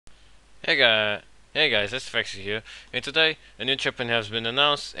Hey guys, it's Fexy here, and today a new champion has been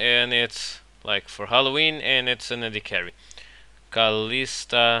announced, and it's like for Halloween, and it's an AD carry,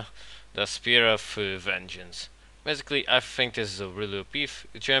 Kalista, the Spear of Vengeance. Basically, I think this is a really OP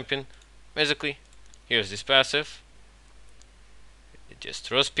champion. Basically, here's this passive. It just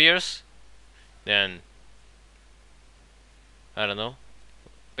throws spears, then I don't know,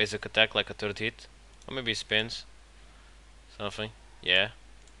 basic attack like a third hit, or maybe spins something. Yeah,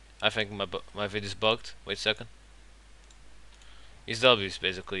 I think my video is bugged. Wait a second. His W is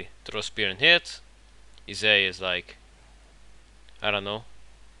basically throw spear and hit. His A is like, I don't know.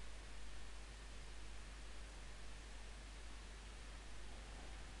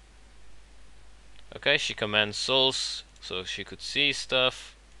 Okay, she commands souls so she could see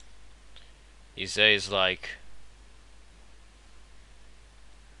stuff. His A is like,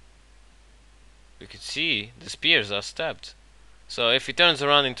 we could see the spears are stabbed. So if he turns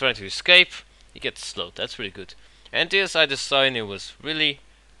around and tries to escape, he gets slowed. That's really good. And this I decided it was really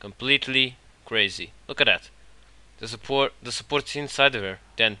completely crazy. Look at that. The support's inside of her.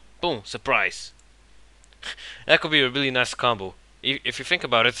 Then boom, surprise. That could be a really nice combo. If you think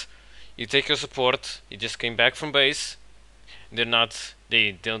about it, you take your support, you just came back from base, they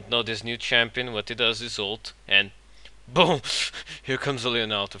don't know this new champion, what he does is ult, and boom, here comes a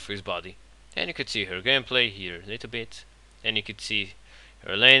Leon out of his body. And you could see her gameplay here a little bit, and you could see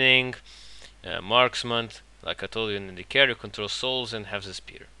her laning, marksman, like I told you in the carry, controls souls and has a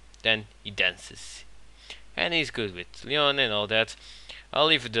spear. Then he dances, and he's good with Leon and all that. I'll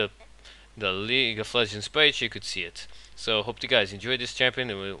leave the League of Legends page, you could see it. So hope you guys enjoy this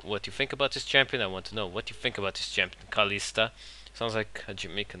champion and what you think about this champion. I want to know what you think about this champion, Kalista. Sounds like a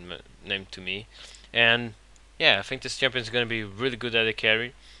Jamaican name to me. And yeah, I think this champion is gonna be really good at the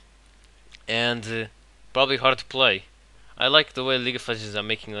carry and probably hard to play. I like the way League of Legends are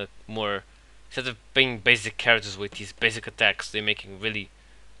making a more, instead of being basic characters with these basic attacks, they're making really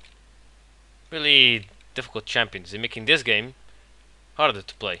difficult champions. They're making this game harder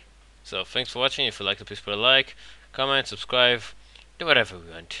to play. So thanks for watching. If you liked it, please put a like, comment, subscribe, do whatever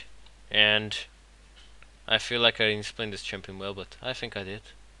you want. And I feel like I didn't explain this champion well, but I think I did.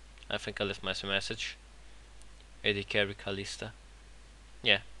 I think I left my message. AD carry Kalista.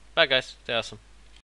 Yeah. Bye guys. Stay awesome.